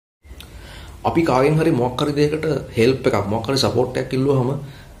අපි කාගෙන් හරි මොකක් හරි දෙයකට හෙල්ප් එකක් මොකක් හරි සපෝට් එකක් ඉල්ලුවාම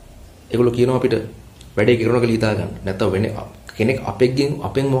ඒගොල්ලෝ කියනවා අපිට වැඩේ කරනවා කියලා හිතා ගන්න. නැත්නම් වෙන්නේ කෙනෙක්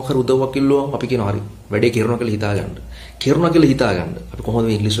අපෙන් මොකක් හරි උදව්වක් ඉල්ලුවාම අපි කියනවා හරි වැඩේ කරනවා කියලා හිතා ගන්න. කරනවා කියලා හිතා ගන්න. අපි කොහොමද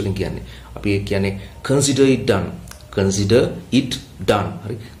මේ ඉංග්‍රීසි වලින් කියන්නේ? අපි කියන්නේ consider it done. consider it done.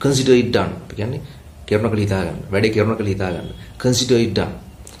 හරි. consider it done. අපි කියන්නේ කරනවා කියලා හිතා ගන්න. වැඩේ කරනවා කියලා හිතා ගන්න. consider it done.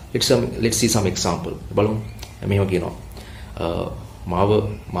 let's see some example. බලමු. මෙහෙම කියනවා.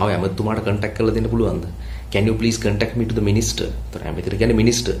 මාව ඇමතුමාට contact කරලා දෙන්න පුළුවන්ද? Can you please contact me to the minister? තර ඇමතිට කියන්නේ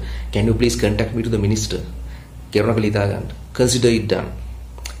minister. Can you please contact me to the minister? කරනවා කියලා හිතා ගන්න. consider it done.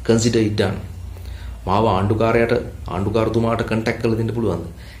 consider it done. මාව ආණ්ඩුකාරතුමාට contact කරලා දෙන්න පුළුවන්ද?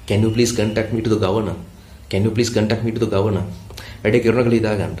 Can you please contact me to the governor? Can you please contact me to the governor? වැඩේ කරනවා කියලා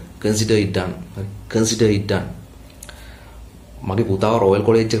හිතා ගන්න. consider it done. හරි. consider it done. මගේ පුතාව රොයල්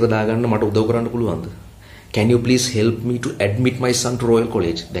කොලෙජ් එකට දාගන්න මට උදව් කරන්න පුළුවන්ද? Can you please help me to admit my son to Royal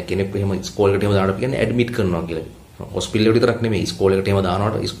College? දැන් කෙනෙක් එහෙම ස්කෝල් එකට එහෙම දාන්න අපි කියන්නේ ඇඩ්මිට් කරනවා කියලා. හොස්පිටල් එකට විතරක් නෙමෙයි ස්කෝල් එකට එහෙම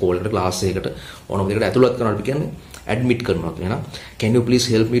දානවට ස්කෝල් එකට ක්ලාස් එකකට ඕනම දෙයකට ඇතුළත් කරනවා අපි කියන්නේ ඇඩ්මිට් කරනවා කියලා. Can you please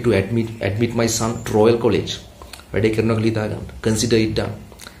help me to admit my son to Royal College? වැඩේ කරනවා කියලා හිතා ගන්න. Consider it done.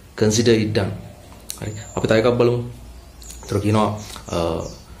 Consider it done. හරි. අපි තව එකක් බලමු. ඒතර කියනවා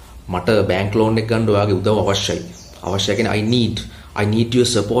මට බැංක් ලෝන් එක ගන්න ඔයාගේ උදව් අවශ්‍යයි. අවශ්‍ය කියන්නේ I need your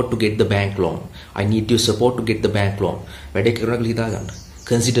support to get the bank loan. I need your support to get the bank loan. වැඩේ කරනවා කියලා හිතා ගන්න.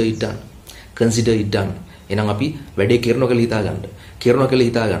 Consider it done. Consider it done. එහෙනම් අපි වැඩේ කරනවා කියලා හිතා ගන්න. කරනවා කියලා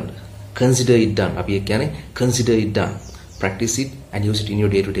හිතා ගන්න. Consider it done. අපි කියන්නේ consider it done. Practice it and use it in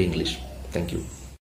your day-to-day English. Thank you.